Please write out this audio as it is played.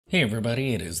Hey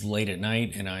everybody, it is late at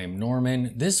night and I am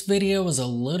Norman. This video is a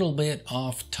little bit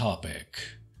off topic,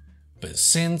 but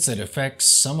since it affects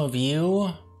some of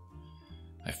you,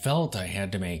 I felt I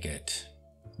had to make it.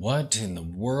 What in the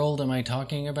world am I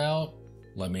talking about?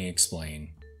 Let me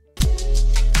explain.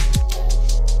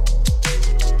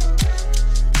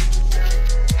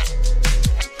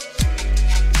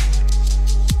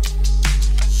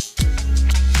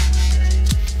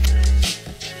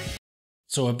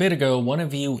 So a bit ago, one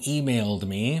of you emailed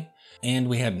me, and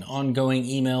we had an ongoing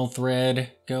email thread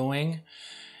going.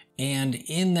 And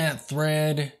in that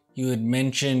thread, you had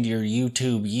mentioned your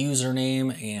YouTube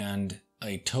username, and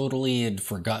I totally had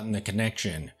forgotten the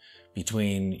connection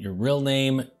between your real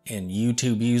name and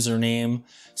YouTube username.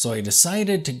 So I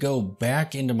decided to go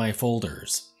back into my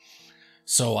folders.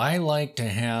 So I like to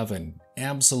have an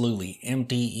absolutely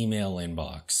empty email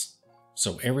inbox.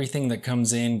 So everything that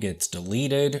comes in gets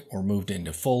deleted or moved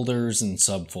into folders and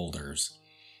subfolders.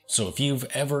 So if you've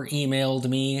ever emailed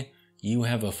me, you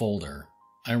have a folder.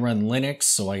 I run Linux,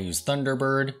 so I use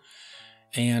Thunderbird,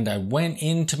 and I went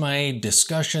into my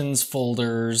discussions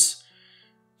folders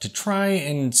to try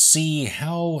and see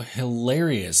how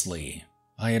hilariously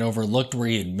I had overlooked where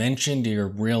you had mentioned your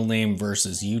real name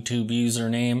versus YouTube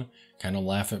username. Kind of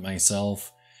laugh at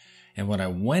myself. And when I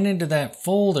went into that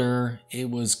folder, it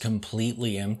was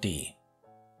completely empty.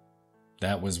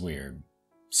 That was weird.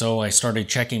 So I started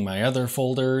checking my other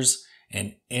folders,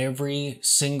 and every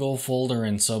single folder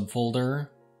and subfolder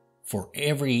for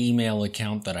every email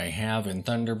account that I have in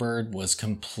Thunderbird was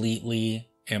completely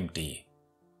empty.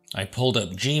 I pulled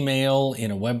up Gmail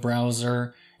in a web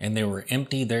browser, and they were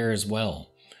empty there as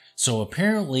well. So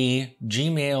apparently,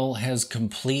 Gmail has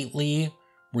completely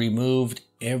removed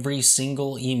every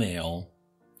single email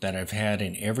that I've had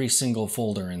in every single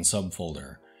folder and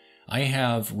subfolder. I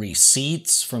have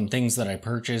receipts from things that I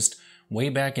purchased way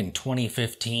back in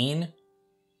 2015.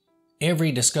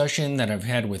 Every discussion that I've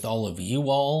had with all of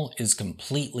you all is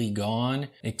completely gone,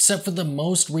 except for the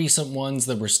most recent ones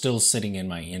that were still sitting in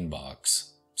my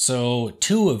inbox. So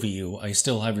 2 of you, I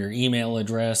still have your email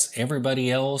address.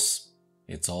 Everybody else,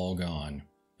 it's all gone.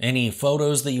 Any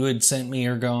photos that you had sent me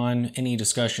are gone. Any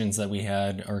discussions that we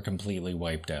had are completely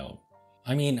wiped out.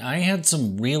 I mean, I had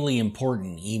some really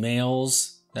important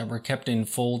emails that were kept in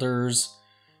folders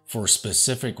for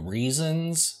specific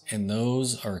reasons, and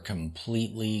those are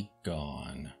completely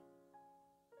gone.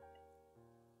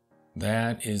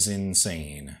 That is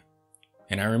insane.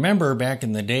 And I remember back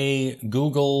in the day,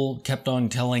 Google kept on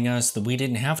telling us that we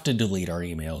didn't have to delete our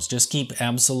emails, just keep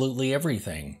absolutely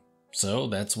everything. So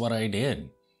that's what I did.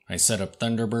 I set up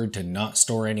Thunderbird to not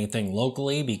store anything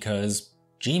locally because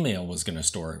Gmail was going to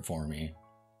store it for me.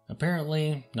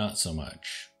 Apparently, not so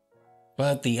much.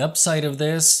 But the upside of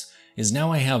this is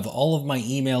now I have all of my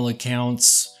email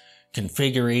accounts,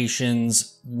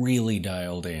 configurations really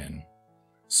dialed in.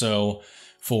 So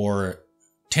for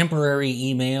temporary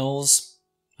emails,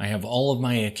 I have all of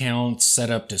my accounts set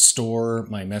up to store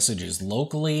my messages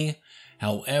locally.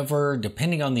 However,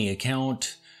 depending on the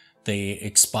account, they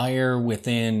expire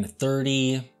within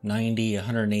 30, 90,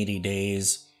 180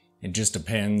 days. It just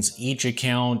depends. Each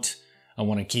account, I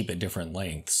want to keep at different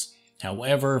lengths.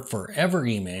 However, forever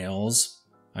emails,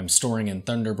 I'm storing in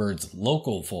Thunderbird's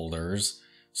local folders,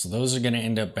 so those are going to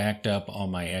end up backed up on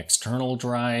my external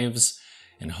drives,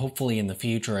 and hopefully in the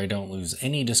future I don't lose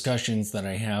any discussions that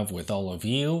I have with all of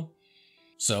you.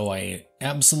 So I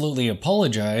absolutely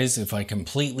apologize if I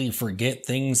completely forget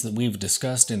things that we've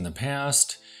discussed in the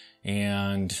past,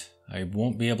 and I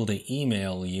won't be able to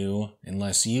email you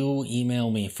unless you email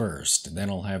me first.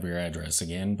 Then I'll have your address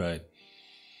again, but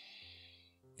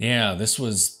yeah, this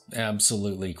was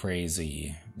absolutely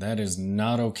crazy. That is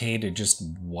not okay to just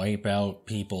wipe out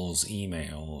people's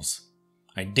emails.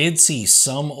 I did see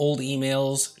some old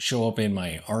emails show up in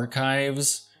my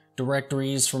archives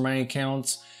directories for my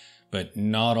accounts, but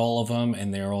not all of them,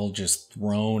 and they're all just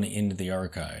thrown into the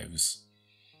archives.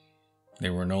 They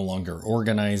were no longer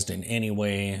organized in any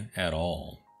way at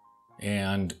all.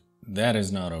 And that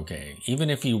is not okay. Even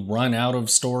if you run out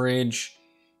of storage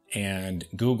and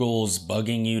Google's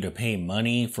bugging you to pay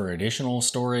money for additional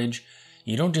storage,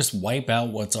 you don't just wipe out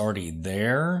what's already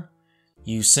there.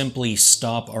 You simply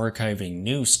stop archiving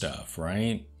new stuff,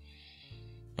 right?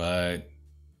 But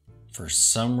for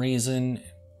some reason,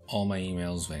 all my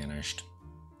emails vanished.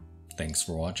 Thanks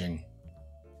for watching.